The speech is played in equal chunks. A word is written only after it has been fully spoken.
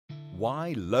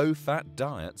why low-fat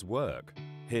diets work.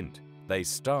 Hint, they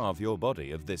starve your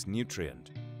body of this nutrient.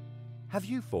 Have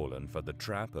you fallen for the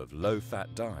trap of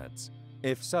low-fat diets?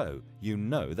 If so, you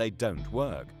know they don't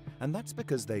work, and that's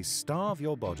because they starve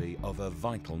your body of a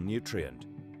vital nutrient.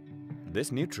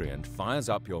 This nutrient fires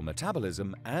up your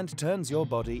metabolism and turns your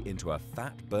body into a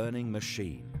fat-burning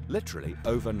machine, literally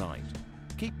overnight.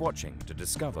 Keep watching to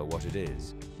discover what it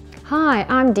is. Hi,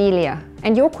 I'm Delia,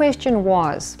 and your question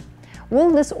was, will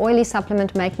this oily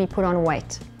supplement make me put on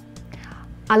weight?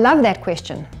 I love that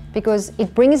question because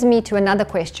it brings me to another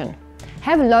question.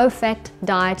 Have low-fat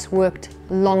diets worked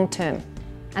long-term?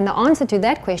 And the answer to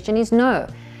that question is no,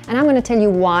 and I'm going to tell you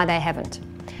why they haven't.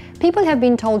 People have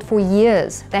been told for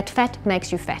years that fat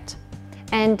makes you fat.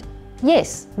 And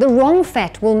yes, the wrong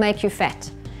fat will make you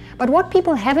fat. But what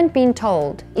people haven't been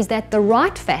told is that the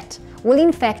right fat will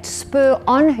in fact spur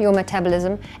on your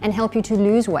metabolism and help you to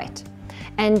lose weight.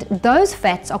 And those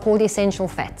fats are called essential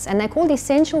fats, and they're called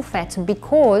essential fats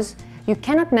because you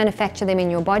cannot manufacture them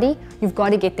in your body, you've got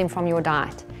to get them from your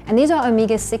diet. And these are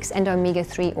omega-6 and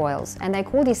omega-3 oils, and they're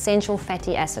called essential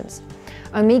fatty acids.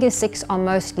 Omega-6 are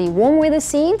mostly warm weather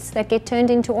seeds that get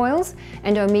turned into oils,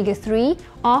 and omega-3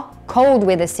 are cold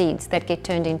weather seeds that get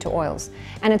turned into oils.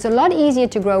 And it's a lot easier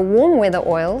to grow warm weather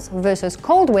oils versus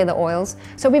cold weather oils,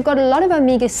 so we've got a lot of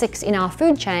omega-6 in our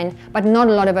food chain, but not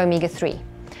a lot of omega-3.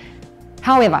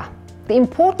 However, the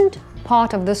important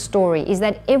part of this story is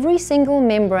that every single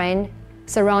membrane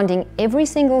surrounding every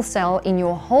single cell in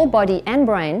your whole body and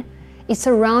brain is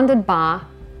surrounded by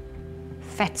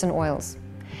fats and oils.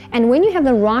 And when you have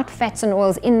the right fats and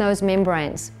oils in those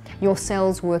membranes, your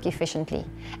cells work efficiently.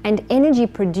 And energy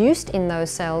produced in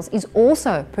those cells is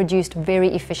also produced very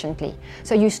efficiently.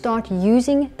 So you start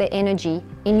using the energy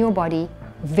in your body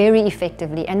very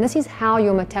effectively. And this is how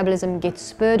your metabolism gets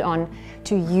spurred on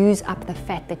to use up the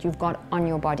fat that you've got on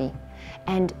your body.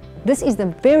 And this is the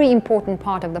very important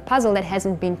part of the puzzle that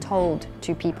hasn't been told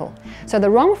to people. So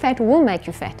the wrong fat will make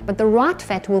you fat, but the right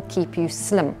fat will keep you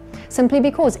slim. Simply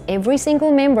because every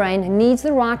single membrane needs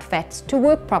the right fats to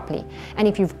work properly. And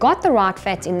if you've got the right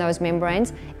fats in those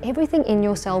membranes, everything in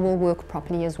your cell will work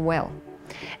properly as well.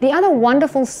 The other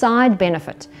wonderful side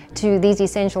benefit to these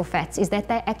essential fats is that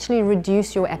they actually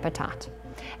reduce your appetite.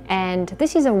 And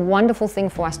this is a wonderful thing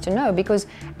for us to know because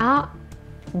our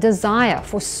desire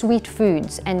for sweet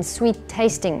foods and sweet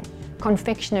tasting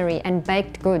confectionery and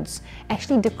baked goods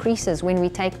actually decreases when we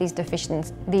take these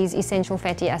essential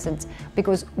fatty acids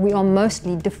because we are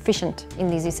mostly deficient in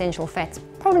these essential fats.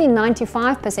 Probably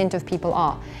 95% of people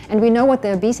are, and we know what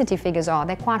the obesity figures are.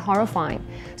 They're quite horrifying.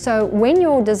 So when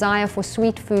your desire for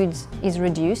sweet foods is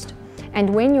reduced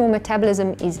and when your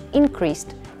metabolism is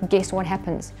increased, guess what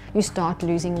happens? You start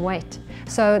losing weight.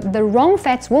 So the wrong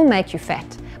fats will make you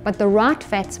fat, but the right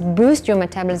fats boost your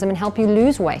metabolism and help you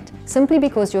lose weight, simply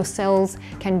because your cells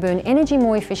can burn energy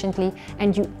more efficiently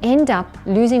and you end up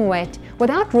losing weight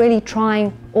without really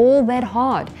trying all that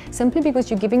hard, simply because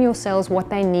you're giving your cells what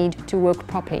they need to work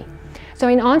properly. So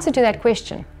in answer to that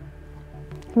question,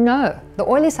 no, the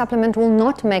oily supplement will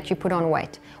not make you put on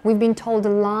weight. We've been told a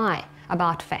lie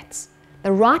about fats.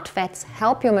 The right fats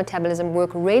help your metabolism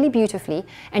work really beautifully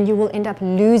and you will end up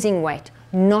losing weight,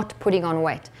 not putting on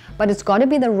weight. But it's got to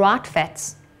be the right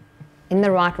fats in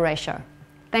the right ratio.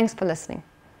 Thanks for listening.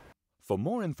 For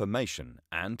more information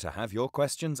and to have your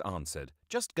questions answered,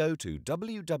 just go to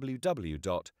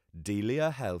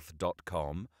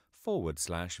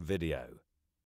www.deliahealth.com/video.